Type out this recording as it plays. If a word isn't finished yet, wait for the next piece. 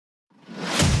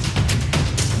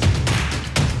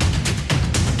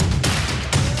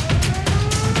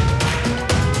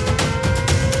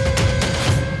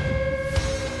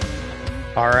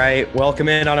right. Welcome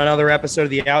in on another episode of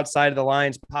the Outside of the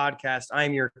Lines podcast.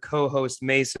 I'm your co-host,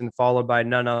 Mason, followed by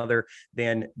none other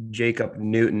than Jacob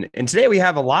Newton. And today we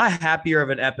have a lot happier of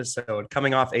an episode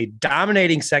coming off a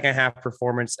dominating second half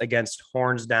performance against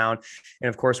Horns Down. And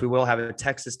of course, we will have a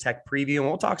Texas Tech preview, and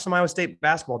we'll talk some Iowa State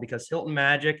basketball because Hilton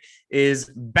Magic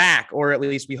is back, or at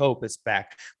least we hope it's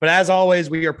back. But as always,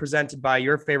 we are presented by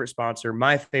your favorite sponsor,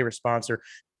 my favorite sponsor,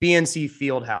 BNC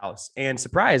Fieldhouse. And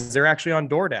surprise, they're actually on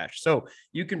DoorDash. So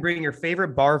you can bring your favorite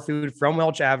bar food from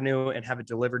Welch Avenue and have it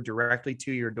delivered directly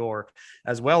to your door,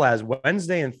 as well as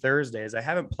Wednesday and Thursdays. I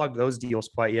haven't plugged those deals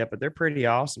quite yet, but they're pretty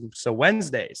awesome. So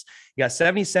Wednesdays, you got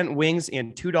 70-cent wings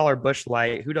and $2 Busch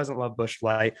Light. Who doesn't love Busch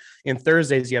Light? And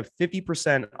Thursdays, you have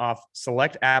 50% off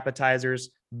select appetizers,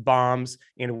 bombs,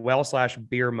 and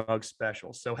well/beer mug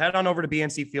specials. So head on over to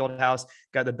BNC Fieldhouse.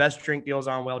 Got the best drink deals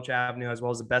on Welch Avenue, as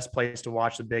well as the best place to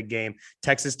watch the big game.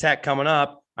 Texas Tech coming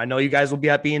up. I know you guys will be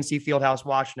at BNC Fieldhouse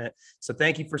watching it. So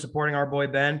thank you for supporting our boy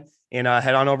Ben, and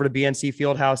head on over to BNC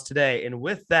Fieldhouse today. And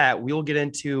with that, we'll get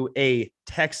into a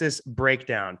Texas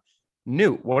breakdown.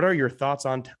 Newt, what are your thoughts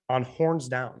on Horns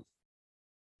Down?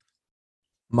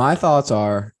 My thoughts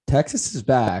are Texas is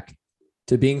back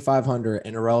to being 500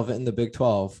 and irrelevant in the Big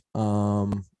 12,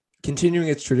 continuing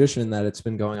its tradition that it's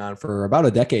been going on for about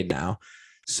a decade now.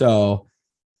 So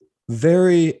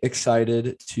very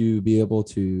excited to be able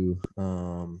to,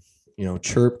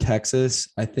 chirp Texas.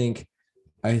 I think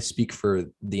I speak for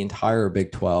the entire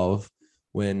Big 12.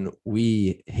 When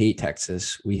we hate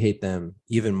Texas, we hate them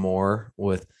even more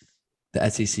with the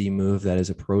SEC move that is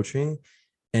approaching.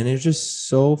 And it's just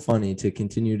so funny to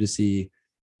continue to see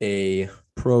a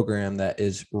program that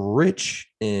is rich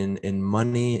in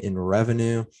money, in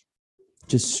revenue,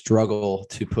 just struggle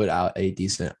to put out a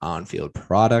decent on-field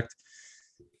product.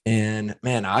 And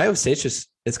man, Iowa State's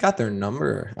it's got their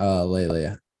number lately.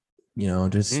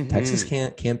 Texas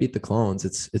can't beat the clones.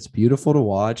 It's beautiful to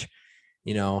watch.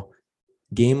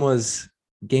 Game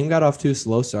got off to a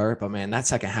slow start, but man, that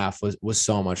second half was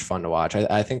so much fun to watch.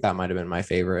 I think that might have been my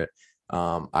favorite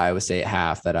Iowa State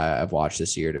half that I've watched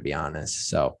this year, to be honest.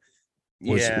 So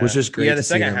was just great. Yeah, the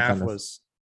second half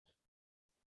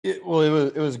it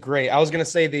was great. I was gonna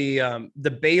say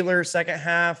the Baylor second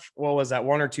half. What was that?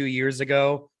 1 or 2 years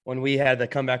ago when we had the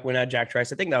comeback win at Jack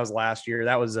Trice. I think that was last year.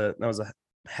 That was a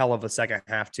hell of a second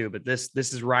half too. But this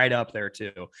is right up there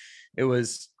too. It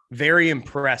was very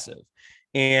impressive.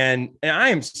 And I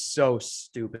am so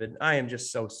stupid. I am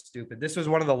just so stupid. This was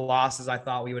one of the losses I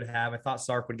thought we would have. I thought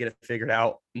Sark would get it figured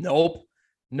out. Nope.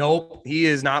 He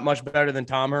is not much better than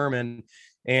Tom Herman.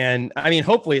 And I mean,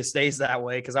 hopefully it stays that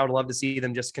way, because I would love to see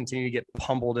them just continue to get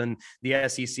pummeled in the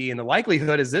SEC. And the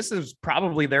likelihood is this is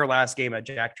probably their last game at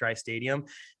Jack Trice Stadium.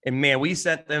 And man, we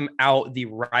sent them out the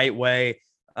right way.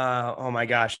 Oh my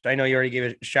gosh. I know you already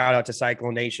gave a shout out to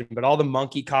Cyclone Nation, but all the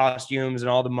monkey costumes and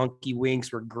all the monkey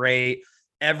winks were great.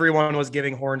 Everyone was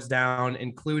giving Horns Down,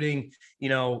 including,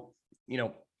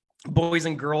 boys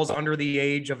and girls under the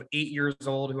age of 8 years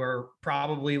old who are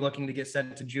probably looking to get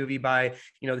sent to juvie by,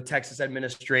 the Texas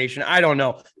administration. I don't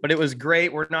know, but it was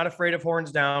great. We're not afraid of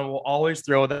Horns Down. We'll always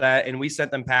throw that. And we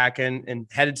sent them packing and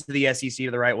headed to the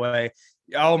SEC the right way.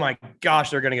 Oh my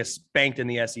gosh, they're going to get spanked in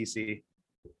the SEC.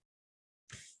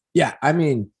 Yeah. I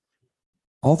mean,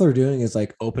 all they're doing is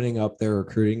like opening up their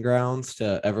recruiting grounds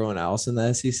to everyone else in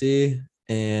the SEC.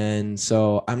 And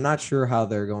so I'm not sure how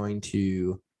they're going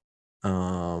to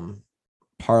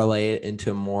parlay it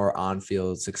into more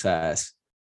on-field success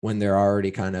when they're already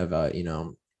kind of in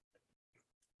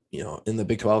the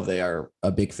Big 12. They are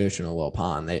a big fish in a little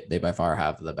pond. They by far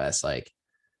have the best like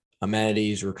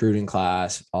amenities, recruiting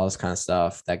class, all this kind of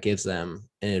stuff that gives them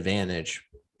an advantage,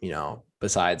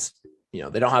 besides, they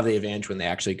don't have the advantage when they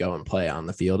actually go and play on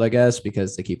the field, I guess,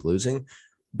 because they keep losing.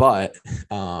 But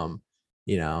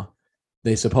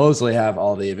they supposedly have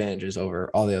all the advantages over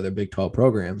all the other Big 12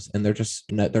 programs, and they're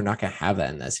not going to have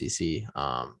that in the SEC,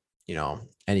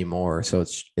 anymore. So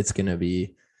it's going to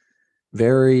be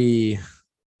very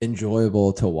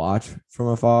enjoyable to watch from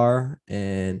afar,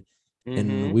 and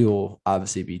we will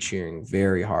obviously be cheering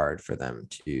very hard for them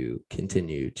to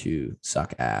continue to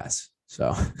suck ass.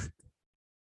 So.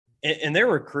 And their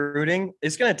recruiting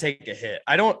is going to take a hit.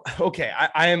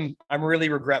 I'm really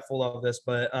regretful of this,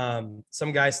 but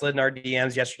some guy slid in our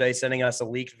DMs yesterday sending us a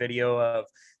leaked video of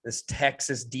this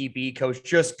Texas DB coach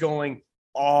just going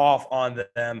off on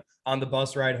them on the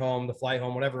bus ride home, the flight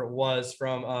home, whatever it was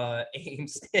from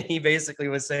Ames. And he basically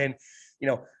was saying,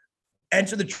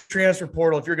 enter the transfer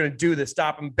portal if you're going to do this.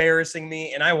 Stop embarrassing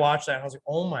me. And I watched that. And I was like,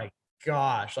 oh my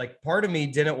gosh. Like, part of me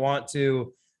didn't want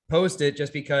to post it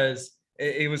just because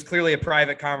it was clearly a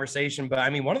private conversation, but I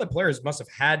mean, one of the players must have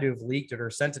had to have leaked it or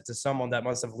sent it to someone that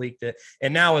must have leaked it.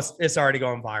 And now it's already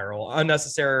going viral.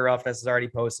 Unnecessary Roughness is already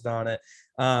posted on it.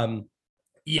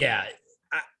 Yeah,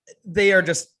 they are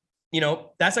just,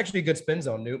 that's actually a good spin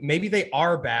zone. Maybe they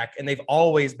are back and they've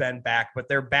always been back, but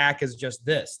their back is just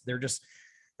this.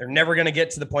 They're never going to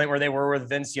get to the point where they were with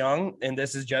Vince Young. And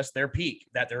this is just their peak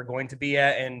that they're going to be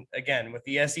at. And again, with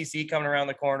the SEC coming around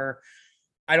the corner,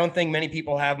 I don't think many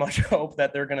people have much hope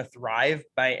that they're going to thrive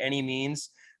by any means.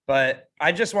 But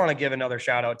I just want to give another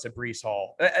shout out to Breece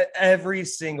Hall. Every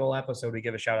single episode, we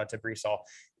give a shout out to Breece Hall.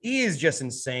 He is just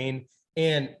insane.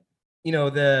 And,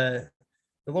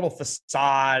 the little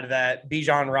facade that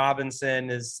Bijan Robinson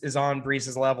is on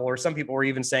Breece's level, or some people were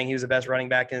even saying he was the best running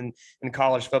back in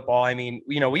college football. I mean,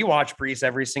 we watch Breece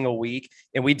every single week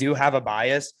and we do have a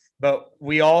bias, but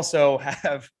we also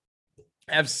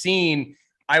have seen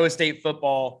Iowa State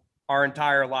football our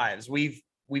entire lives. We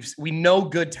know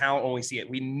good talent when we see it.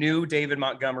 We knew David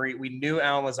Montgomery. We knew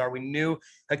Allen Lazard. We knew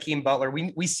Hakeem Butler.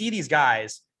 We see these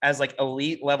guys as like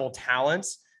elite level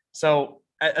talents. So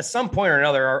at some point or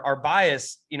another, our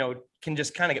bias, can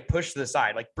just kind of get pushed to the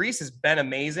side. Like Breece has been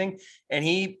amazing, and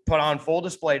he put on full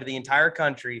display to the entire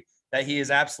country that he is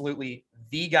absolutely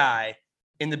the guy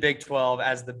in the Big 12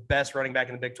 as the best running back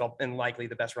in the Big 12 and likely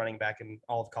the best running back in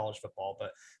all of college football.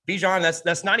 But Bijan,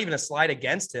 that's not even a slide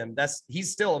against him.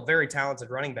 He's still a very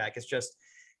talented running back. It's just,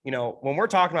 when we're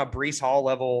talking about Breece Hall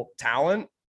level talent,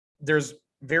 there's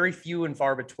very few and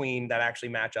far between that actually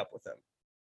match up with him.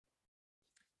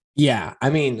 Yeah,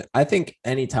 I mean, I think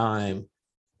anytime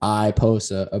I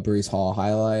post a Breece Hall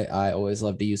highlight, I always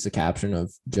love to use the caption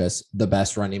of just the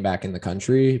best running back in the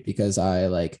country, because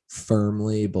I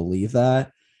firmly believe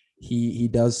that he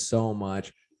does so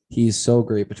much. He's so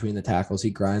great between the tackles. He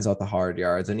grinds out the hard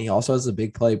yards, and he also has a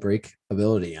big play break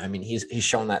ability. I mean, he's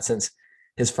shown that since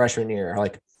his freshman year,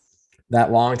 like that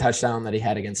long touchdown that he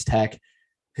had against Tech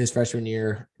his freshman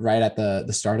year, right at the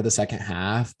start of the second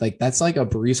half. Like that's like a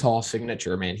Breece Hall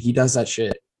signature, man. He does that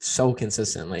shit so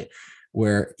consistently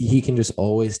where he can just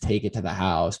always take it to the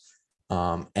house.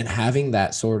 And having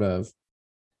that sort of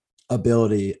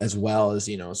ability, as well as,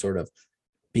 sort of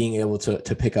being able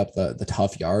to pick up the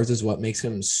tough yards, is what makes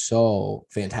him so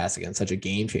fantastic and such a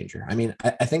game changer. I mean,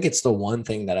 I think it's the one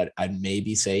thing that I'd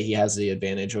maybe say he has the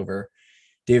advantage over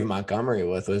David Montgomery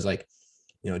with, was like,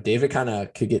 David kind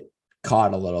of could get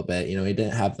caught a little bit. He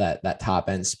didn't have that top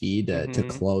end speed to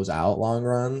close out long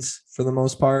runs for the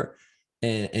most part.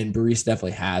 And Breece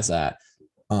definitely has that.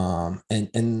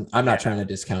 And I'm not trying to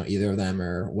discount either of them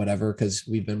or whatever, because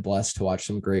we've been blessed to watch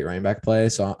some great running back play.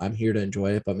 So I'm here to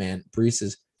enjoy it. But man,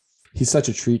 Breece he's such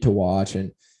a treat to watch.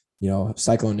 And,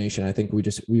 Cyclone Nation, I think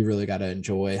we really got to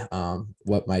enjoy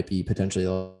what might be potentially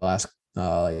the last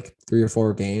 3 or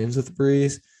 4 games with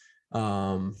Breece.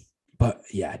 But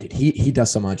yeah, dude, he does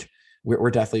so much.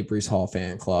 We're definitely Breece Hall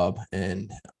fan club,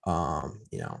 and love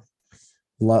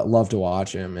to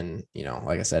watch him. And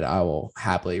like I said, I will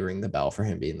happily ring the bell for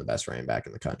him being the best running back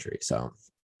in the country. So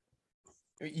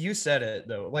you said it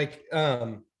though,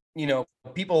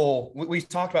 people, we've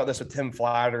talked about this with Tim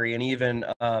Flattery and even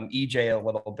EJ a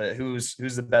little bit. Who's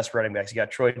the best running backs? You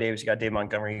got Troy Davis, you got Dave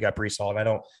Montgomery, you got Breece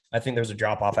Hall. I think there's a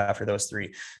drop off after those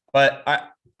 3, but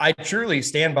I truly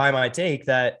stand by my take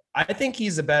that I think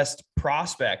he's the best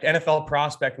prospect, NFL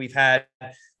prospect we've had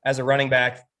as a running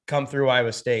back come through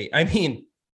Iowa State. I mean,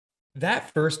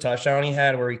 that first touchdown he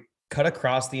had where he cut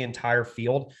across the entire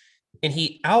field and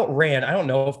he outran, I don't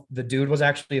know if the dude was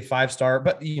actually a 5-star,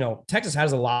 but Texas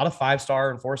has a lot of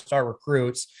 5-star and 4-star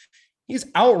recruits. He's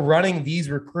outrunning these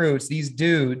recruits, these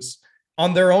dudes,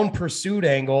 on their own pursuit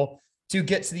angle to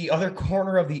get to the other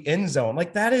corner of the end zone.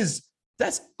 Like that's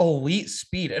elite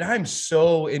speed. And I'm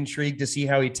so intrigued to see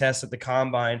how he tests at the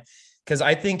combine, because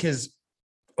I think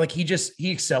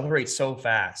he accelerates so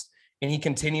fast and he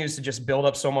continues to just build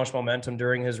up so much momentum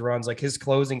during his runs. Like his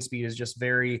closing speed is just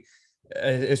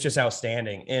it's just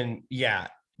outstanding. And yeah,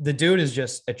 the dude is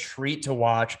just a treat to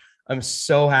watch. I'm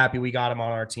so happy we got him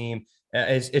on our team.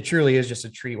 It truly is just a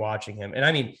treat watching him. And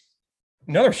I mean,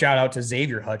 another shout out to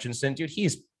Xavier Hutchinson, dude. He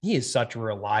is such a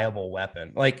reliable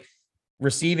weapon. Like,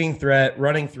 receiving threat,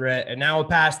 running threat, and now a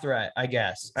pass threat, I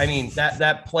guess. I mean,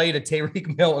 that play to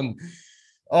Tyreek Milton.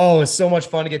 Oh, it's so much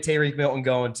fun to get Tyreek Milton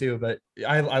going too. But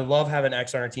I love having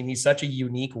X on our team. He's such a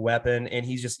unique weapon, and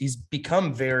he's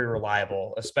become very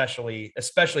reliable, especially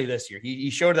this year. He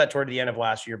showed that toward the end of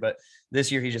last year, but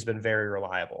this year he's just been very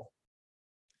reliable.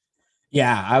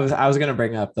 Yeah, I was gonna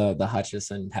bring up the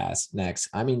Hutchinson pass next.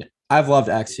 I mean, I've loved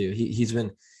X2.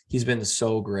 He's been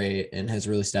so great and has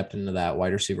really stepped into that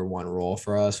wide receiver 1 role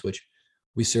for us, which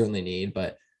we certainly need.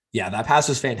 But Yeah, that pass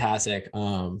was fantastic.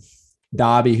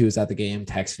 Dobby, who was at the game,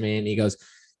 texted me and he goes,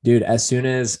 dude, as soon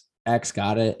as X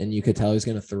got it and you could tell he was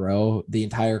going to throw, the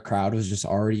entire crowd was just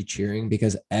already cheering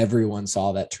because everyone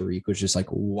saw that Tariq was just like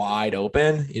wide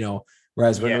open,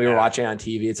 whereas when we were watching on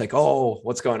TV, it's like, oh,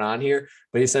 what's going on here?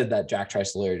 But he said that Jack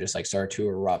Trice-Lillard just like started to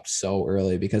erupt so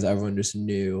early because everyone just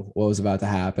knew what was about to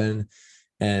happen.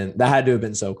 And that had to have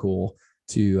been so cool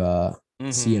to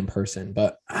see in person.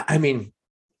 But I mean,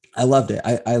 I loved it.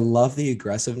 I love the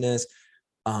aggressiveness.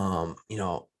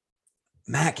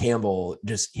 Matt Campbell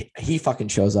he fucking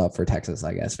shows up for Texas,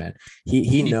 I guess, man.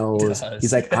 He knows.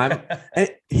 He's like,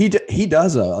 he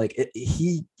does though. Like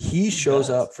he shows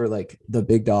up for like the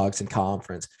big dogs in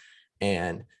conference,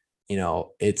 and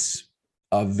it's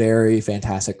a very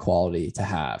fantastic quality to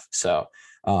have. So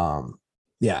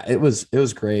yeah, it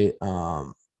was great.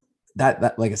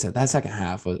 That like I said, that second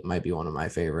half might be one of my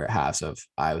favorite halves of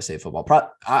Iowa State football.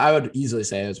 I would easily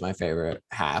say it was my favorite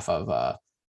half of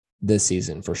this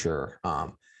season for sure.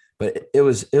 But it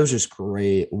was just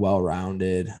great,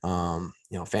 well-rounded,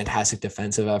 fantastic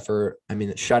defensive effort. I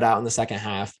mean, shutout in the second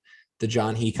half, the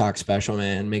John Heacock special,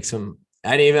 man, makes them.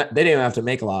 They didn't even have to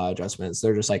make a lot of adjustments.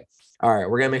 They're just like, all right,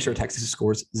 we're gonna make sure Texas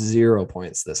scores 0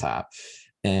 points this half.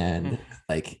 And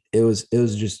like it was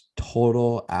just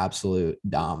total absolute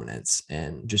dominance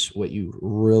and just what you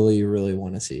really, really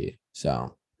want to see.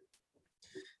 So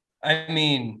I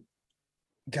mean,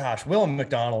 gosh, Will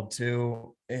McDonald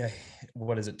too.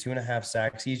 What is it? 2.5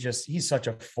 sacks. He's such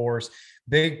a force.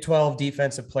 Big 12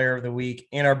 defensive player of the week.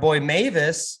 And our boy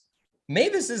Mavis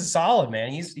is solid,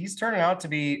 man. He's turning out to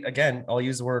be, again, I'll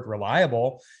use the word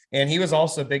reliable. And he was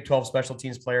also Big 12 special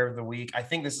teams player of the week. I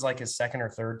think this is like his second or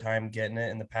third time getting it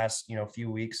in the past, few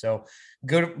weeks. So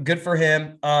good for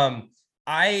him.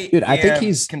 I think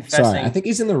he's confessing. Sorry, I think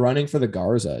he's in the running for the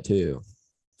Garza too.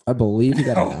 I believe he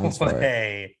got announced for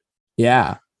it.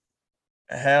 Yeah.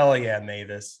 Hell yeah,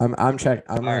 Mavis. I'm gonna check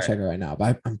it right now,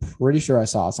 but I'm pretty sure I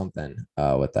saw something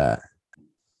with that.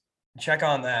 Check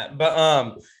on that.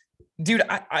 But dude,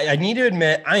 I need to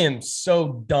admit, I am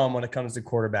so dumb when it comes to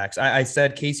quarterbacks. I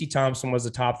said Casey Thompson was the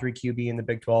top 3 QB in the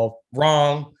Big 12.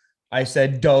 Wrong. I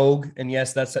said Doug, and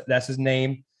yes, that's his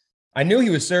name. I knew he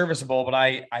was serviceable, but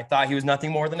I thought he was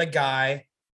nothing more than a guy,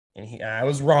 and I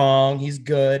was wrong. He's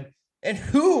good. And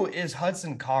who is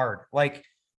Hudson Card? Like,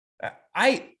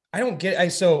 I don't get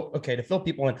it. To fill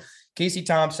people in, Casey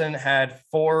Thompson had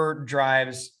 4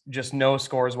 drives, just no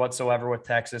scores whatsoever with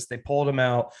Texas. They pulled him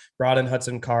out, brought in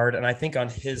Hudson Card. And I think on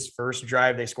his first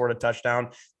drive, they scored a touchdown,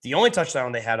 the only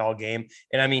touchdown they had all game.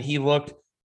 And I mean,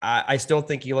 I still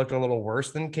think he looked a little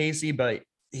worse than Casey, but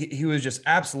he was just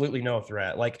absolutely no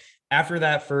threat. Like after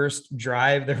that first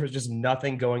drive, there was just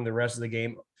nothing going the rest of the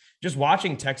game. Just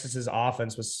watching Texas's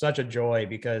offense was such a joy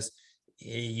because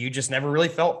you just never really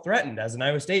felt threatened as an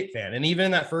Iowa State fan. And even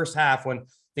in that first half, when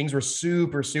things were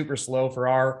super, super slow for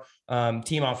our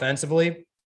team offensively,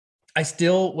 I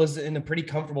still was in a pretty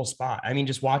comfortable spot. I mean,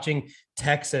 just watching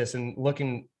Texas and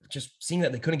just seeing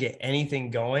that they couldn't get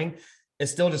anything going, it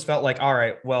still just felt like, all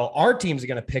right, well, our team's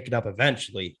going to pick it up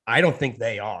eventually. I don't think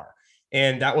they are.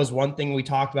 And that was one thing we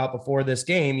talked about before this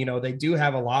game. They do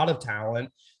have a lot of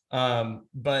talent.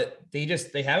 But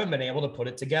they haven't been able to put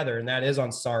it together, and that is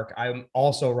on Sark. I'm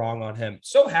also wrong on him.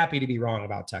 So happy to be wrong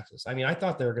about Texas. I mean, I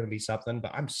thought they were going to be something,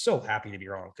 but I'm so happy to be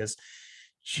wrong because,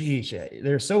 geez,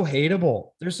 they're so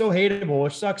hateable. They're so hateable,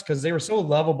 which sucks because they were so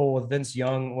lovable with Vince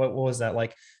Young. What was that,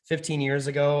 like 15 years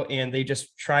ago? And they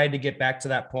just tried to get back to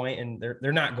that point, and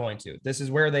they're not going to. This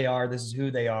is where they are. This is who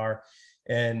they are,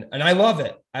 and I love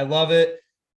it. I love it.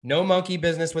 No monkey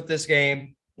business with this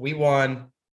game. We won.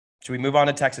 Should we move on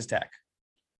to Texas Tech?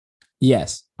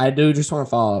 Yes, I do just want to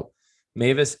follow up.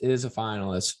 Mavis is a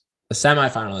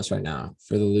semi-finalist right now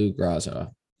for the Lou Groza,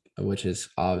 which is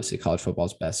obviously college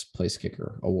football's best place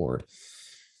kicker award.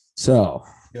 So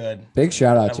good. Big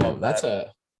shout out to him. That's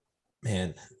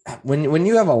man. When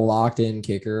you have a locked in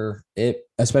kicker,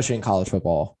 especially in college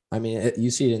football, I mean,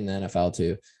 you see it in the NFL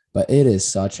too, but it is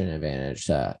such an advantage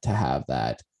to have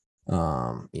that,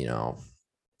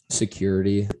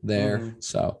 security there. Mm-hmm.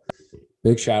 So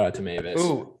big shout out to Mavis.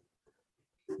 Ooh,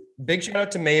 big shout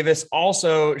out to Mavis.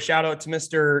 Also shout out to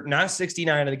Mr. not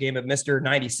 69 of the game, but Mr.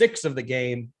 96 of the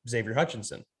game, Xavier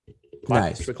Hutchinson.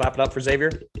 Nice. Should we clap it up for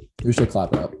Xavier? We should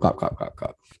clap it up. Clap. Clap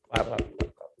it up.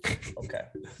 Okay.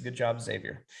 Good job,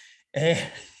 Xavier. And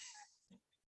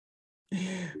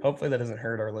hopefully that doesn't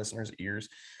hurt our listeners' ears.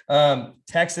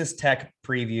 Texas Tech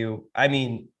preview. I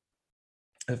mean,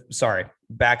 sorry,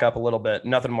 back up a little bit.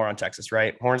 Nothing more on Texas,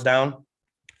 right? Horns down?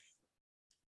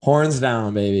 Horns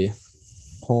down, baby.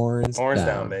 Horns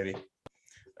down, baby.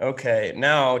 Okay,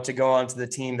 now to go on to the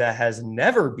team that has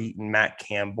never beaten Matt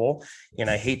Campbell, and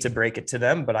I hate to break it to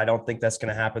them, but I don't think that's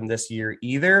going to happen this year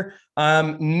either.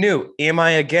 Newt, am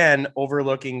I again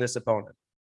overlooking this opponent?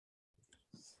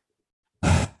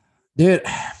 Dude,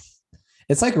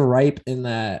 it's like ripe in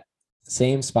that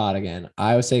same spot again.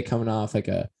 I would say coming off like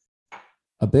a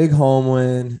big home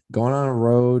win, going on a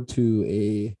road to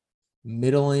a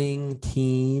middling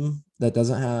team that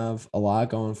doesn't have a lot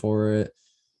going for it.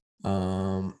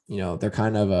 They're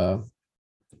kind of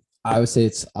I would say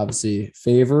it's obviously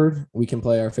favored. We can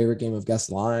play our favorite game of guess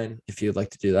the line if you'd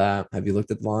like to do that. Have you looked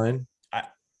at the line?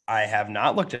 I have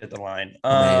not looked at the line.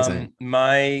 Amazing.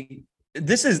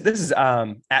 This is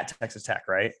at Texas Tech,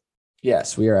 right?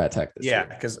 Yes, we are at Tech this Yeah, year.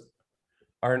 because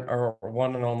our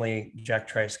one and only Jack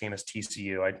Trice game is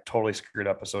TCU. I totally screwed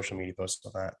up a social media post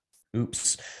on that.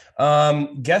 Oops.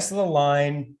 Guess the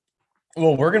line.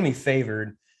 Well, we're gonna be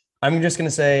favored. I'm just gonna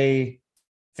say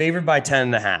favored by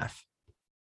 10.5.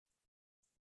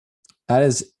 That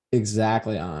is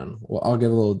exactly on. Well, I'll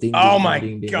give a little ding. Oh ding, my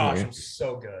ding, ding gosh, here. I'm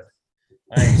so good.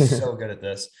 I'm so good at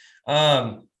this.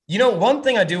 One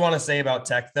thing I do want to say about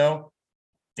Tech though,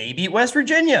 they beat West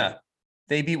Virginia.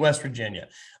 But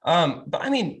I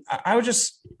mean, I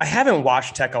haven't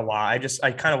watched Tech a lot.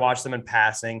 I kind of watched them in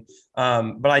passing.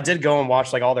 But I did go and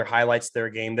watch like all their highlights of their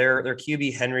game. Their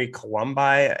QB Henry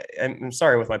Columbi. I'm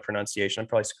sorry with my pronunciation. I'm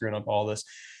probably screwing up all this.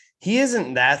 He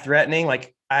isn't that threatening.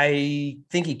 Like I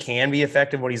think he can be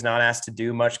effective when he's not asked to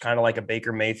do much, kind of like a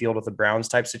Baker Mayfield with the Browns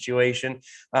type situation.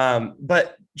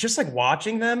 But just like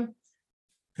watching them,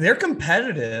 they're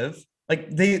competitive. Like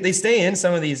they stay in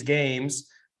some of these games,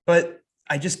 but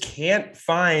I just can't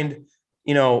find,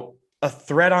 a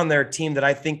threat on their team that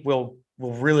I think will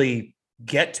really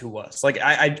get to us. Like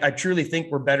I truly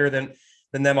think we're better than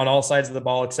them on all sides of the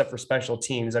ball, except for special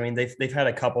teams. I mean, they've had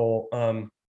a couple,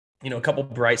 a couple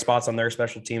bright spots on their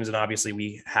special teams, and obviously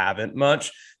we haven't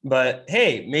much. But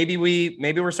hey, maybe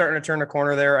we're starting to turn a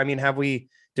corner there. I mean,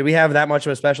 did we have that much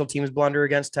of a special teams blunder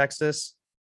against Texas?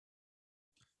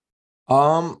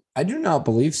 I do not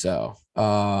believe so.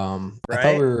 I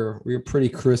thought we were pretty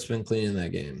crisp and clean in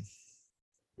that game.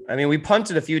 I mean, we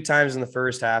punted a few times in the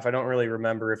first half. I don't really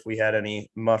remember if we had any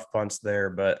muff punts there,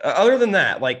 but other than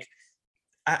that, like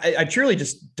I truly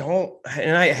just don't.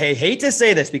 And I hate to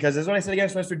say this because this is what I said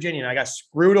against West Virginia, and I got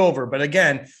screwed over. But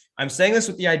again, I'm saying this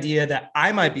with the idea that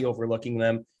I might be overlooking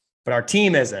them, but our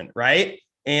team isn't, right?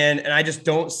 And I just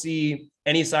don't see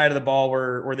any side of the ball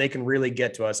where they can really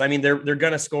get to us. I mean, they're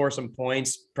going to score some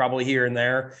points probably here and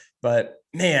there, but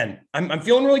man, I'm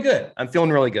feeling really good. I'm feeling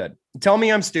really good. Tell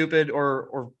me I'm stupid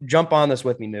or jump on this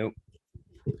with me, Newt.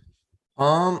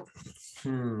 I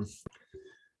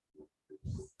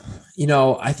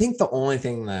think the only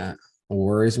thing that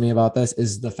worries me about this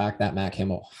is the fact that Matt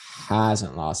Campbell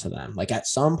hasn't lost to them. Like at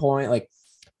some point,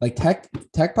 like Tech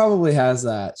probably has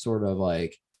that sort of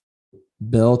like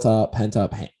built up, pent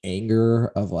up anger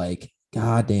of like,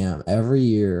 God damn, every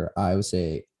year I would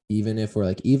say, even if we're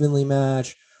like evenly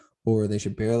matched or they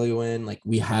should barely win, like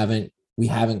we haven't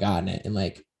gotten it. And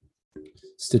like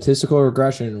statistical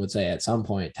regression would say at some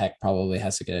point Tech probably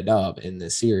has to get a dub in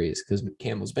this series because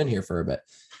Campbell's been here for a bit.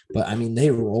 But I mean,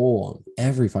 they roll them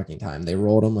every fucking time. They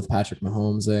rolled them with Patrick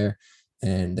Mahomes there,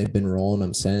 and they've been rolling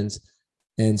them since.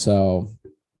 And so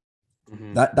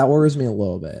that worries me a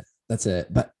little bit. That's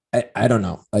it. But I don't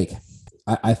know. Like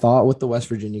I thought with the West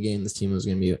Virginia game, this team was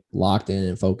going to be locked in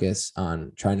and focused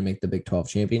on trying to make the Big 12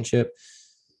 championship.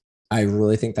 I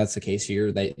really think that's the case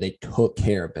here. They took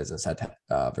care of business at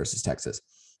versus Texas,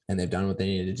 and they've done what they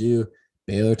needed to do.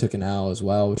 Baylor took an L as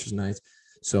well, which is nice.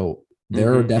 So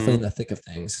they're definitely in the thick of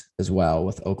things as well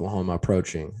with Oklahoma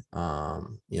approaching,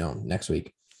 next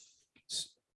week.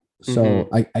 So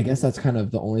I guess that's kind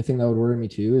of the only thing that would worry me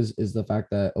too is the fact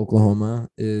that Oklahoma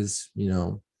is,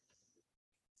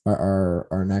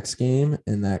 our next game,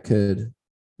 and that could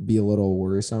be a little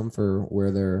worrisome for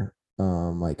where their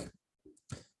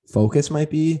focus might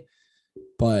be.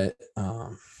 But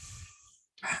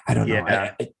I don't know.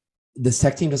 This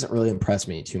Tech team doesn't really impress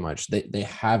me too much. They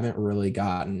haven't really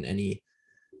gotten any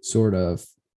sort of,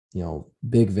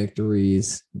 big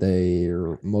victories.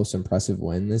 Their most impressive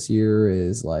win this year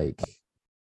is like,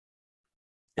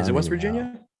 is it West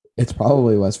Virginia? It's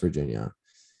probably West Virginia.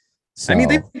 So, I mean,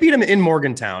 they beat them in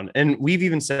Morgantown, and we've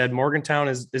even said Morgantown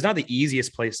is not the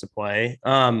easiest place to play.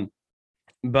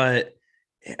 But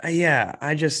yeah,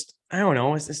 I don't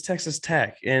know. It's Texas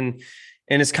Tech, and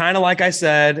it's kind of like I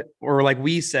said, or like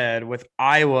we said with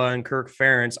Iowa and Kirk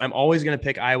Ferentz, I'm always going to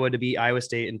pick Iowa to beat Iowa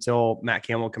State until Matt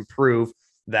Campbell can prove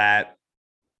that,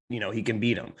 he can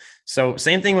beat them. So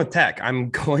same thing with Tech. I'm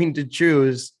going to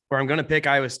choose where I'm going to pick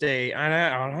Iowa State.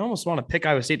 I almost want to pick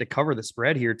Iowa State to cover the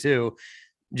spread here too,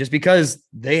 just because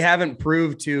they haven't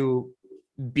proved to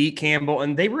beat Campbell,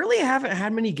 and they really haven't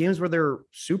had many games where they're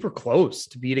super close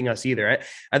to beating us either.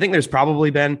 I think there's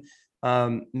probably been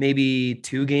maybe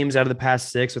 2 games out of the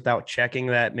past 6 without checking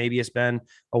that maybe it's been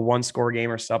a 1-score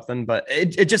game or something, but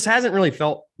it just hasn't really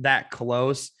felt that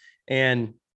close.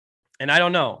 And I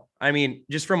don't know. I mean,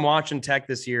 just from watching Tech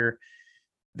this year,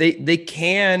 they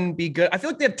can be good. I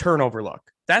feel like they have turnover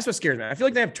luck. That's what scares me. I feel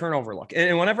like they have turnover luck.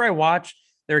 And whenever I watch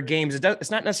their games,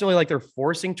 it's not necessarily like they're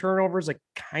forcing turnovers, like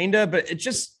kind of, but it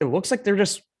looks like they're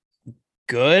just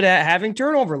good at having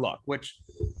turnover luck, which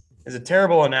is a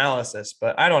terrible analysis,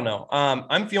 but I don't know.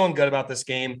 I'm feeling good about this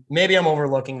game. Maybe I'm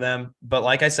overlooking them, but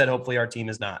like I said, hopefully our team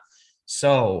is not.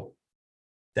 So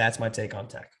that's my take on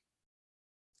Tech.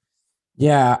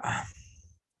 Yeah.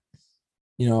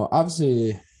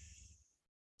 Obviously,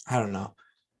 I don't know.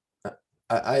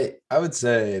 I would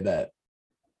say that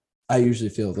I usually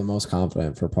feel the most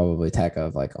confident for probably Tech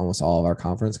of like almost all of our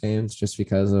conference games, just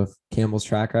because of Campbell's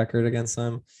track record against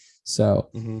them. So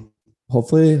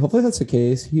hopefully that's the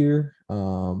case here.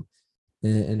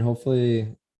 And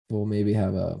hopefully we'll maybe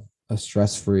have a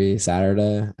stress-free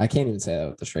Saturday. I can't even say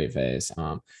that with a straight face.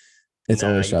 It's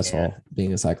always stressful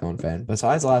being a Cyclone fan.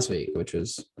 Besides last week, which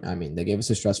was, I mean, they gave us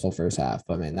a stressful first half,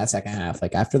 but man, that second half,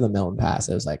 like after the Milton pass,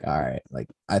 it was like, all right, like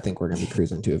I think we're gonna be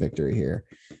cruising to a victory here.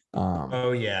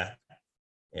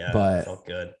 Yeah, but felt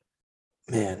good,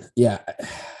 man. Yeah,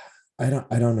 I don't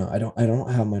know. I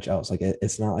don't have much else. Like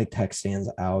it's not like Tech stands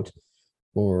out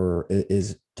or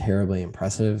is terribly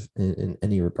impressive in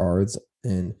any regards.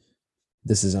 And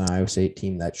this is an Iowa State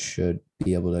team that should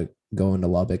be able to go into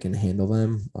Lubbock and handle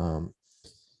them.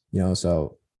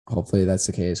 So hopefully that's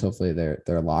the case. Hopefully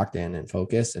they're locked in and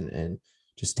focused and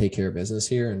just take care of business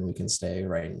here, and we can stay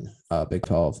right in Big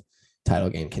 12 title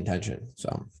game contention.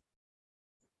 So,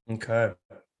 okay.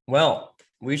 Well,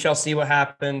 we shall see what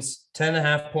happens.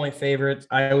 10.5-point favorites,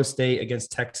 Iowa State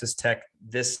against Texas Tech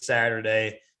this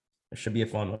Saturday. It should be a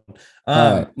fun one.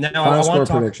 Now final score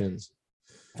predictions.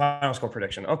 Final score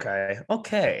prediction.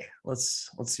 Okay. Let's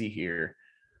see here.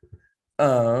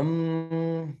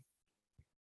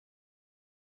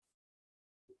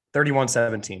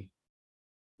 31-17.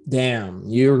 Damn,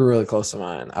 you were really close to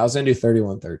mine. I was gonna do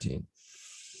 31-13.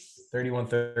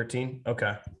 31-13.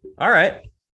 Okay. All right.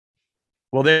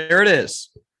 Well, there it is.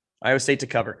 Iowa State to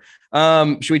cover.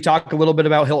 Should we talk a little bit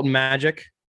about Hilton Magic?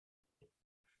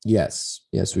 Yes,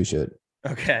 we should.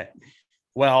 Okay.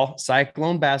 Well,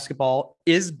 Cyclone basketball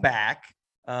is back.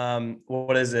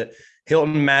 What is it?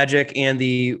 Hilton Magic and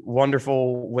the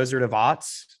Wonderful Wizard of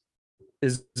Oz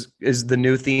is the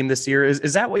new theme this year.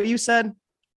 Is that what you said?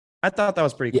 I thought that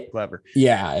was pretty clever.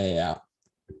 Yeah.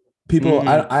 People,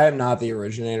 I am not the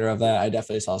originator of that. I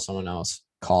definitely saw someone else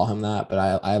call him that, but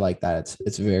I like that.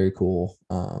 It's very cool.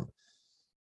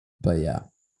 But yeah.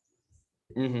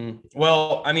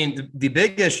 Well, I mean, the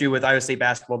big issue with Iowa State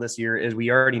basketball this year is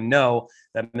we already know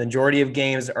that the majority of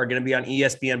games are going to be on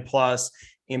ESPN Plus,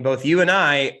 and both you and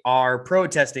I are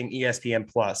protesting ESPN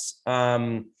Plus.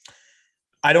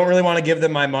 I don't really want to give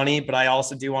them my money, but I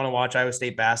also do want to watch Iowa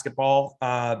State basketball.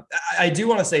 I do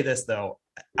want to say this, though.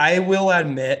 I will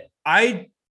admit, I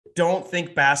don't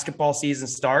think basketball season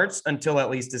starts until at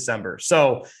least December.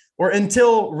 Or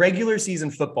until regular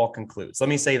season football concludes. Let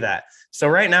me say that. So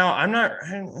right now,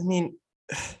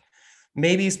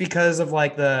 maybe it's because of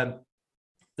like the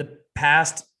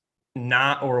past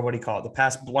the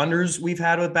past blunders we've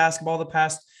had with basketball the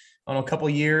past, I don't know, a couple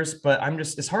of years, but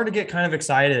it's hard to get kind of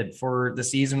excited for the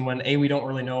season when we don't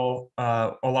really know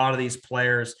a lot of these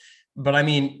players. But I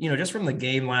mean, just from the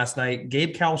game last night,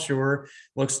 Gabe Kalscheur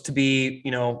looks to be,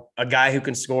 a guy who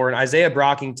can score. And Isaiah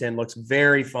Brockington looks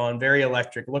very fun, very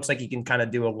electric. It looks like he can kind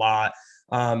of do a lot.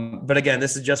 But again,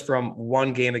 this is just from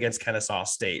one game against Kennesaw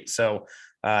State. So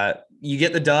you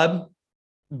get the dub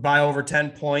by over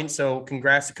 10 points. So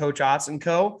congrats to Coach Otz and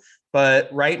co. But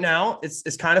right now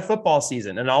it's kind of football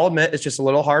season. And I'll admit it's just a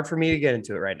little hard for me to get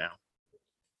into it right now.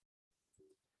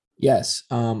 Yes.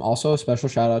 Also a special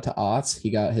shout out to Otz. He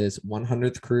got his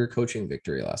 100th career coaching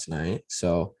victory last night.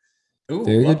 So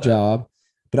very good job.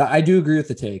 But I do agree with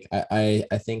the take. I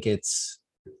think it's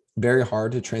very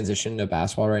hard to transition to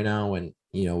basketball right now when,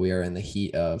 we are in the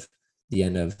heat of the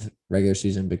end of regular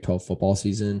season, Big 12 football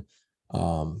season.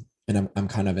 And I'm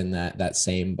kind of in that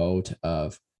same boat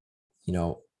of,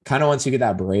 kind of once you get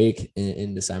that break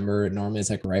in December, normally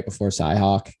it's like right before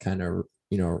Cyhawk kind of,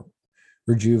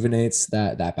 rejuvenates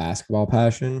that basketball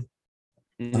passion.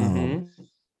 And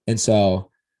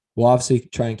so we'll obviously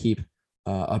try and keep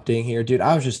updating here. Dude,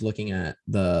 I was just looking at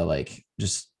the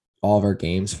just all of our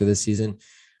games for this season.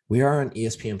 We are on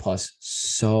ESPN Plus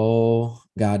so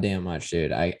goddamn much,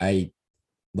 dude. I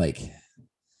like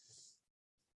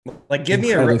Like, give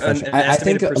me incredibly an frustrating. I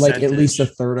think estimated like at least a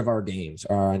percentage. third of our games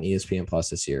are on ESPN Plus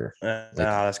this year. Like,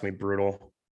 That's gonna be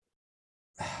brutal.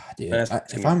 dude, That's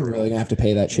if gonna be I'm really brutal. gonna have to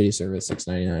pay that shitty service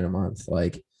 $6.99 a month,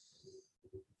 like,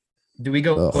 Do we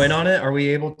go in ugh. on it? Are we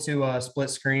able to split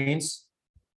screens?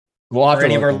 We'll have Are to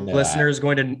any of look our into that. listeners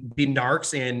going to be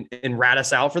narcs and rat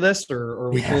us out for this, or are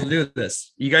we cool Yeah. to do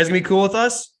this? You guys gonna be cool with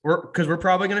us? We're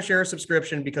probably gonna share a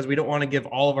subscription because we don't want to give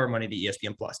all of our money to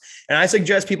ESPN Plus. And I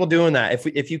suggest people doing that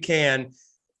if you can,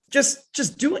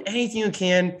 just do anything you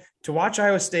can to watch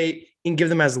Iowa State and give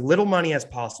them as little money as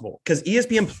possible, because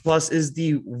ESPN Plus is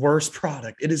the worst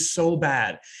product. It is so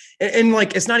bad. And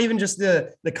like, it's not even just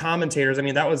the commentators. I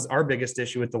mean, that was our biggest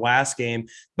issue with the last game,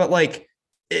 but like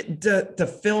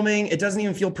the filming, it doesn't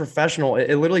even feel professional.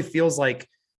 It literally feels like,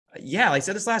 yeah, like I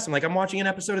said this last time, like I'm watching an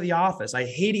episode of The Office. I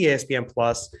hate ESPN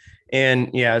Plus, and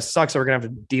yeah, it sucks that we're gonna have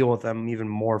to deal with them even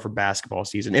more for basketball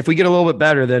season. If we get a little bit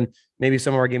better, then maybe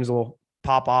some of our games will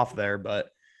pop off there, but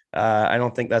I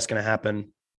don't think that's going to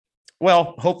happen.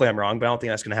 Well, hopefully I'm wrong, but I don't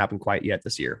think that's going to happen quite yet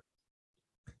this year.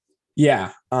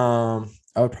 Yeah. I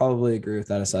would probably agree with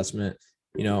that assessment.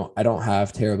 You know, I don't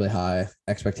have terribly high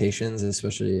expectations,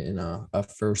 especially in a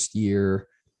first year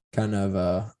kind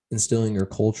of instilling your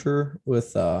culture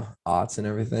with odds and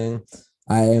everything.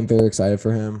 I am very excited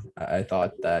for him. I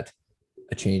thought that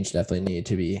a change definitely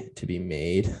needed to be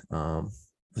made,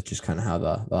 which is kind of how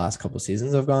the last couple of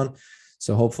seasons have gone.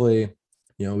 So hopefully,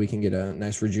 you know, we can get a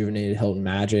nice rejuvenated Hilton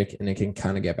Magic, and it can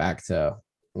kind of get back to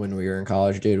when we were in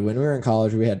college, dude. When we were in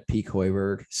college, we had Pete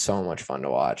Hoiberg. So much fun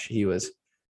to watch. He was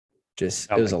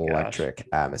just, Oh it was my gosh. electric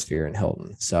atmosphere in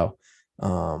Hilton. So,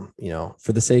 you know,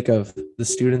 for the sake of the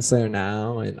students there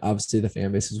now, and obviously the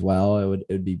fan base as well, it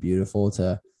would be beautiful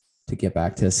to get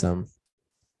back to some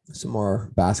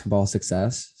more basketball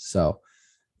success. So,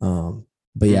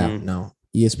 but yeah, Mm-hmm. no,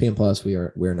 ESPN Plus,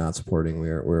 we're not supporting.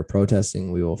 We're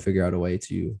protesting. We will figure out a way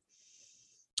to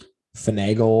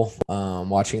finagle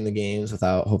watching the games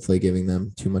without hopefully giving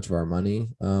them too much of our money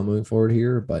moving forward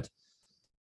here. But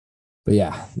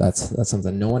yeah, that's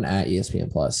something. No one at ESPN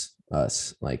Plus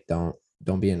us, like, don't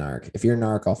be a narc. If you're a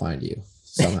narc, I'll find you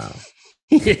somehow.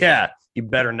 Yeah, you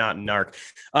better not narc.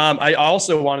 I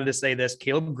also wanted to say this: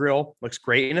 Caleb Grill looks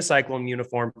great in a Cyclone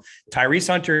uniform. Tyrese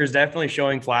Hunter is definitely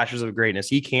showing flashes of greatness.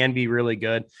 He can be really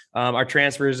good. Our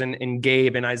transfers in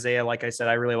Gabe and Isaiah, like I said,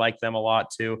 I really like them a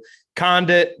lot too.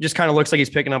 Condit just kind of looks like he's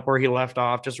picking up where he left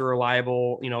off, just a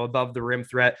reliable, above the rim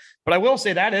threat. But I will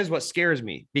say that is what scares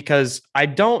me, because I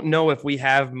don't know if we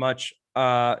have much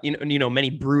many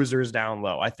bruisers down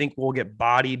low. I think we'll get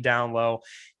bodied down low.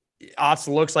 Otts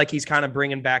looks like he's kind of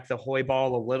bringing back the Hoy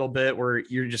ball a little bit, where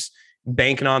you're just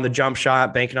banking on the jump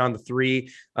shot, banking on the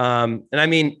three. And I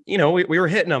mean, we were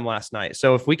hitting them last night.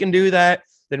 So if we can do that,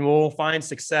 then we'll find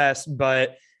success.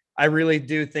 But I really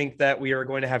do think that we are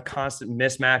going to have constant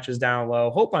mismatches down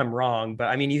low. Hope I'm wrong, but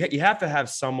I mean, you have to have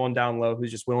someone down low who's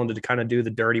just willing to kind of do the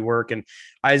dirty work. And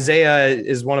Isaiah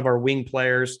is one of our wing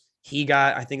players. He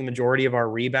got, I think, the majority of our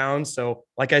rebounds. So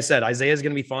like I said, Isaiah is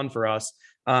going to be fun for us.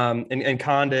 And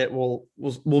Condit will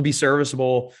be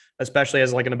serviceable, especially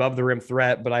as like an above the rim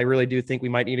threat. But I really do think we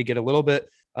might need to get a little bit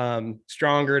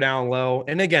stronger down low.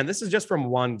 And again, this is just from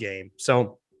one game.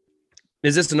 So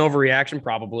is this an overreaction?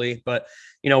 Probably, but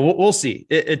we'll see.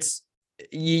 It's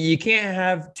you can't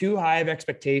have too high of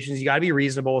expectations. You got to be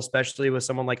reasonable, especially with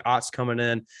someone like Otts coming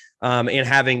in and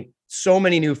having so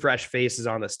many new fresh faces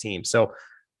on this team. So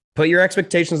put your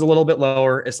expectations a little bit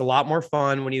lower. It's a lot more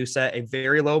fun when you set a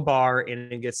very low bar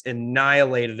and it gets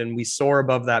annihilated and we soar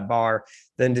above that bar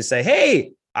than to say,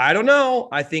 hey, I don't know,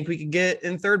 I think we could get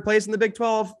in third place in the Big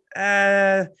 12.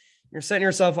 You're setting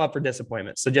yourself up for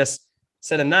disappointment. So just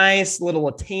set a nice little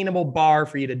attainable bar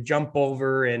for you to jump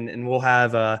over, and we'll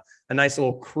have a nice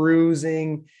little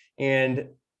cruising and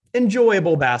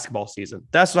enjoyable basketball season.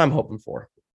 That's what I'm hoping for.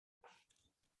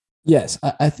 Yes,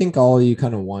 I think all you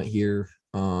kind of want here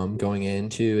going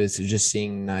into is just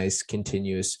seeing nice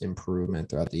continuous improvement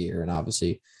throughout the year, and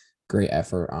obviously great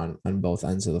effort on both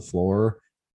ends of the floor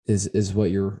is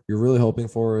what you're really hoping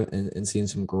for, and seeing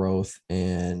some growth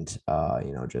and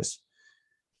just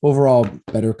overall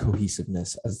better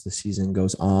cohesiveness as the season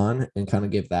goes on, and kind of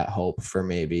give that hope for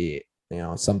maybe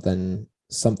something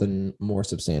more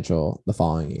substantial the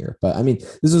following year. But I mean,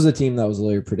 this was a team that was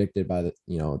literally predicted by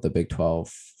the Big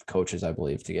 12 coaches, I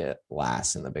believe, to get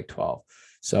last in the Big 12.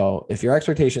 So if your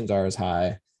expectations are as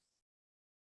high,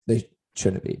 they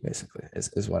shouldn't be, basically,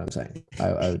 is what I'm saying.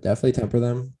 I would definitely temper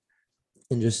them.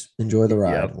 and just enjoy the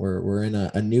ride. Yep. We're in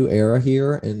a new era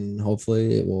here, and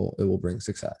hopefully it will bring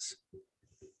success.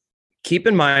 Keep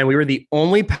in mind, we were the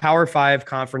only Power Five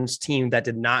conference team that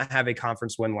did not have a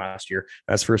conference win last year.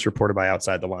 That's first reported by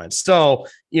Outside the Lines. So,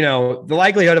 the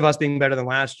likelihood of us being better than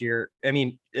last year, I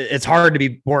mean, it's hard to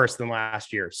be worse than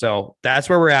last year. So that's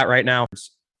where we're at right now.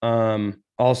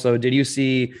 Also, did you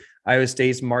see Iowa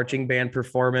State's marching band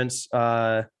performance?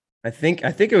 I think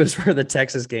it was for the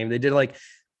Texas game. They did like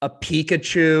a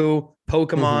Pikachu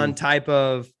Pokemon type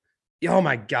of. Oh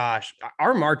my gosh,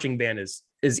 our marching band is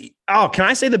can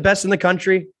I say the best in the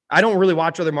country? I don't really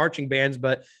watch other marching bands,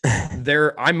 but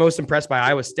I'm most impressed by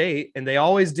Iowa State, and they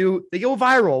go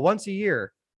viral once a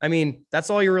year. I mean,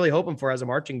 that's all you're really hoping for as a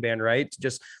marching band, right? To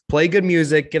just play good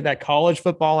music, give that college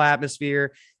football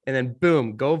atmosphere, and then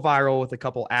boom, go viral with a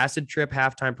couple acid trip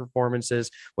halftime performances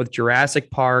with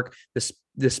Jurassic Park,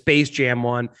 the Space Jam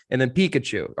one, and then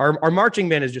Pikachu. Our marching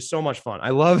band is just so much fun. I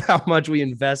love how much we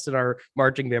invest in our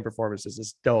marching band performances.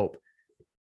 It's dope.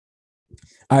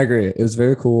 I agree. It was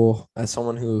very cool. As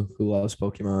someone who loves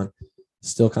Pokemon,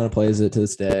 still kind of plays it to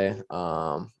this day.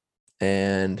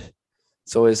 And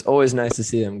it's always nice to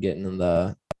see them getting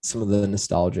in some of the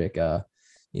nostalgic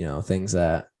things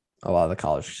that a lot of the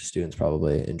college students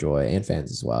probably enjoy, and fans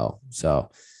as well. So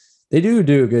they do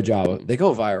a good job. They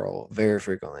go viral very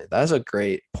frequently. That's a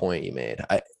great point you made.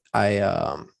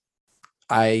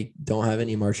 I don't have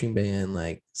any marching band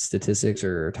like statistics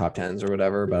or top tens or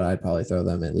whatever, but I'd probably throw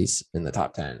them at least in the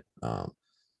top 10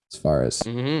 as far as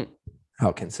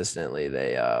how consistently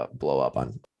they blow up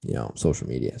on social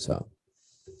media. So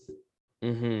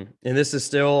and this is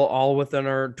still all within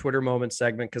our Twitter moment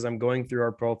segment, because I'm going through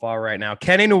our profile right now.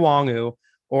 Kenny Nwangu,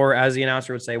 or as the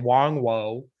announcer would say, Wong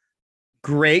Wo,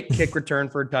 great kick return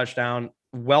for a touchdown.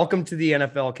 Welcome to the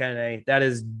NFL, Kenny. That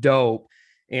is dope.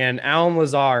 And Allen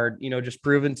Lazard, just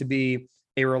proven to be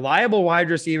a reliable wide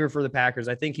receiver for the Packers.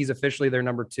 I think he's officially their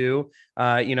number 2.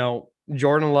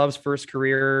 Jordan Love's first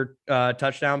career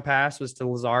touchdown pass was to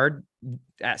Lazard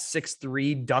at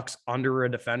 6'3", ducks under a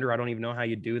defender. I don't even know how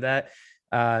you do that.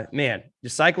 Man, the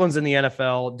Cyclones in the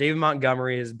NFL. David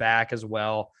Montgomery is back as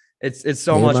well. It's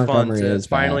so much fun to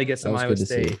finally get some Iowa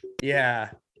State.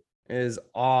 Yeah, it is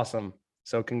awesome.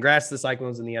 So congrats to the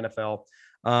Cyclones in the NFL.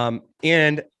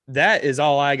 And that is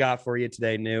all I got for you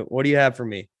today, Newt. What do you have for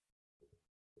me?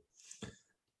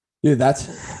 Dude,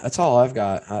 that's all I've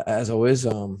got. As always,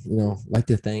 like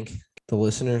to thank the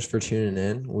listeners for tuning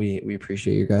in. We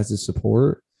appreciate your guys'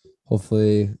 support.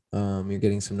 Hopefully, you're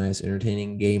getting some nice,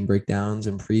 entertaining game breakdowns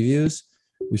and previews.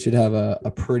 We should have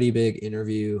a pretty big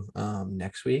interview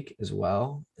next week as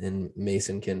well, and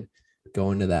Mason can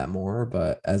go into that more.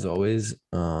 But as always,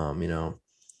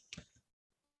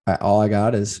 all I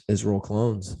got is roll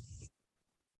clones.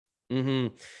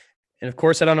 And of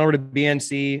course, head on over to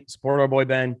BNC, support our boy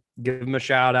Ben, give him a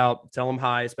shout out, tell him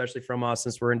hi, especially from us,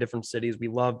 since we're in different cities. We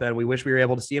love Ben. We wish we were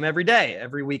able to see him every day,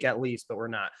 every week at least, but we're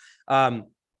not.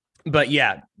 But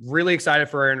yeah, really excited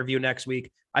for our interview next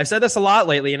week. I've said this a lot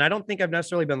lately, and I don't think I've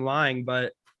necessarily been lying,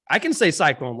 but I can say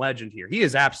Cyclone legend here. He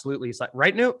is absolutely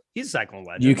right, Newt? He's a Cyclone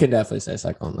legend. You can definitely say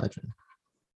Cyclone legend.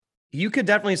 You could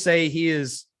definitely say he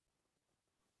is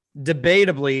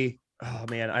debatably, oh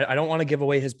man, I don't want to give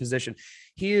away his position.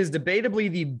 He is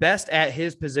debatably the best at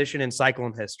his position in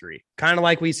Cyclone history. Kind of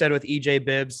like we said with EJ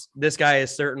Bibbs, this guy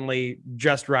is certainly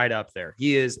just right up there.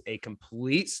 He is a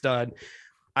complete stud.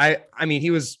 I mean,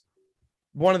 he was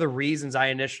one of the reasons I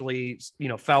initially,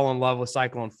 fell in love with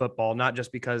Cyclone football, not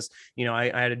just because, I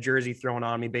had a jersey thrown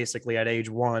on me basically at age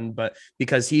 1, but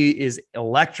because he is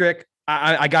electric.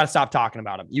 I got to stop talking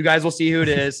about him. You guys will see who it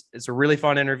is. It's a really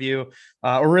fun interview.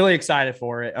 We're really excited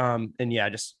for it. And yeah,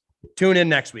 just tune in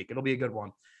next week. It'll be a good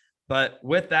one. But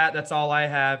with that, that's all I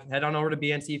have. Head on over to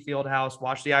BNC Fieldhouse,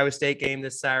 watch the Iowa State game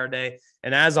this Saturday.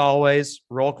 And as always,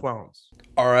 roll clones.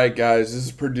 All right, guys, this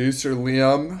is producer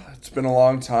Liam. It's been a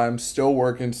long time, still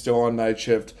working, still on night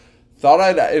shift. Thought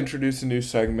I'd introduce a new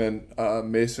segment.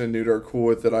 Mason and Newt are cool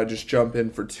with it. I just jump in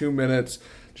for 2 minutes,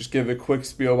 just give a quick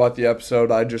spiel about the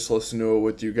episode. I just listened to it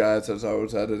with you guys as I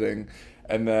was editing,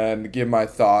 and then give my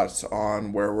thoughts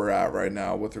on where we're at right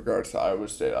now with regards to Iowa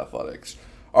State athletics.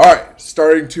 All right,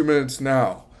 starting 2 minutes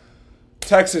now.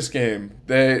 Texas game.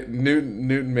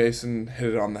 Newton Mason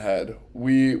hit it on the head.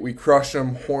 We crushed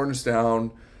them, horns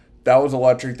down. That was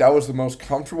electric. That was the most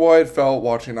comfortable I had felt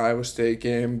watching an Iowa State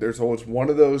game. There's always one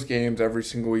of those games every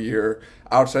single year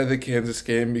outside the Kansas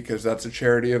game because that's a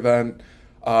charity event.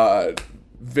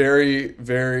 Very,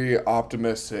 very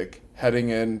optimistic heading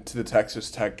into the Texas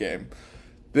Tech game.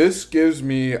 This gives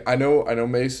me, I know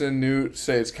Mason, Newt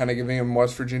say it's kind of giving him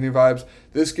West Virginia vibes.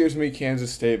 This gives me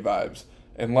Kansas State vibes.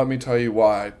 And let me tell you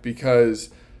why.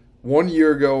 Because 1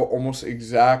 year ago, almost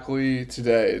exactly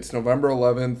today, it's November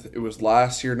 11th. It was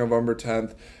last year, November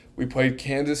 10th. We played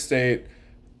Kansas State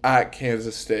at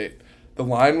Kansas State. The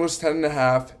line was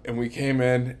 10.5, and we came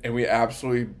in and we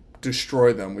absolutely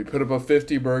destroyed them. We put up a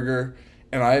 50 burger,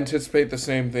 and I anticipate the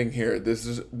same thing here.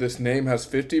 This name has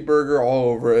 50 burger all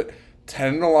over it.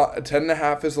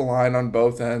 10.5 is the line on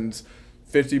both ends.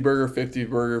 50 burger, 50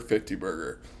 burger, 50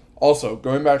 burger. Also,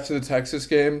 going back to the Texas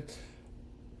game,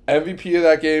 MVP of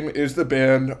that game is the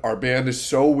band. Our band is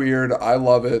so weird. I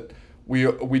love it.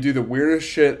 We do the weirdest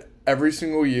shit every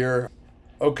single year.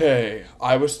 Okay,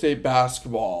 Iowa State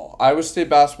basketball. Iowa State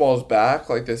basketball is back,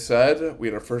 like they said. We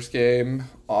had our first game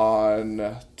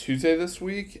on Tuesday this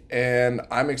week, and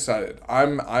I'm excited.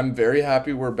 I'm very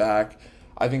happy we're back.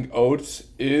 I think Oates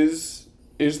is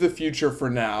the future for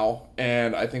now,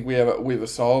 and I think we have a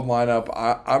solid lineup.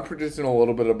 I'm predicting a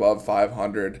little bit above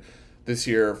 500 this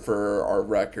year for our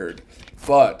record.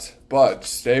 But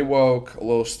stay woke, a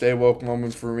little stay woke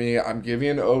moment for me. I'm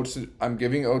giving Oates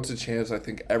a chance. I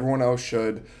think everyone else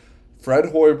should. Fred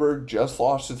Hoiberg just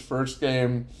lost his first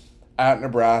game at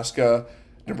Nebraska.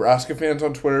 Nebraska fans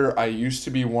on Twitter, I used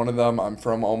to be one of them. I'm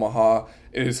from Omaha.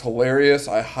 It is hilarious.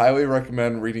 I highly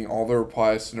recommend reading all the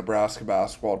replies to Nebraska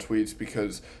basketball tweets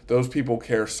because those people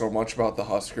care so much about the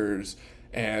Huskers,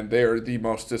 and they are the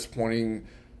most disappointing,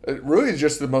 really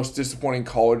just the most disappointing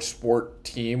college sport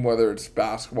team, whether it's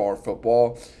basketball or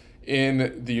football,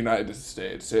 in the United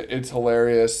States. It's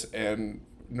hilarious, and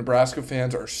Nebraska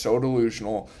fans are so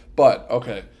delusional. But,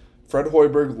 okay, Fred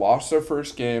Hoiberg lost their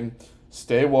first game.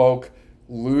 Stay woke.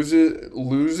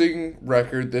 Losing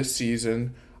record this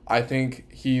season. I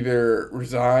think he either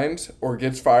resigns or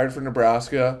gets fired for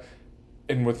Nebraska,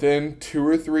 and within 2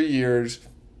 or 3 years,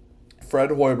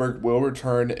 Fred Hoiberg will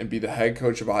return and be the head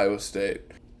coach of Iowa State.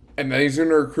 And then he's going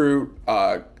to recruit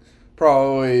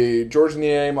probably George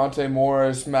Niang, Monte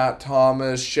Morris, Matt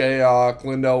Thomas, Shayok,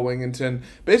 Lindell Wingington,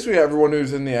 basically everyone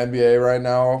who's in the NBA right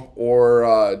now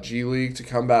or G League to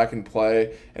come back and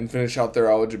play and finish out their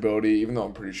eligibility, even though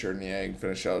I'm pretty sure Niang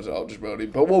finished out his eligibility.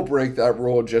 But we'll break that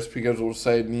rule just because we'll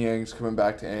say Niang's coming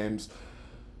back to Ames.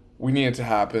 We need it to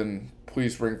happen.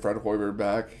 Please bring Fred Hoiberg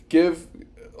back.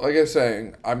 Like I was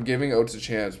saying, I'm giving Oates a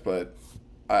chance, but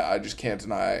I just can't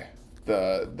deny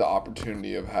the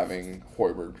opportunity of having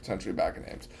Hoiberg potentially back in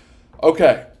Ames.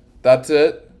 Okay, that's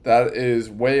it. That is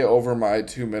way over my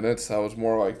 2 minutes. That was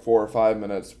more like 4 or 5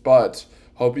 minutes. But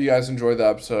hope you guys enjoyed the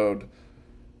episode.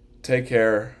 Take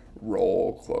care.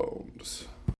 Roll clones.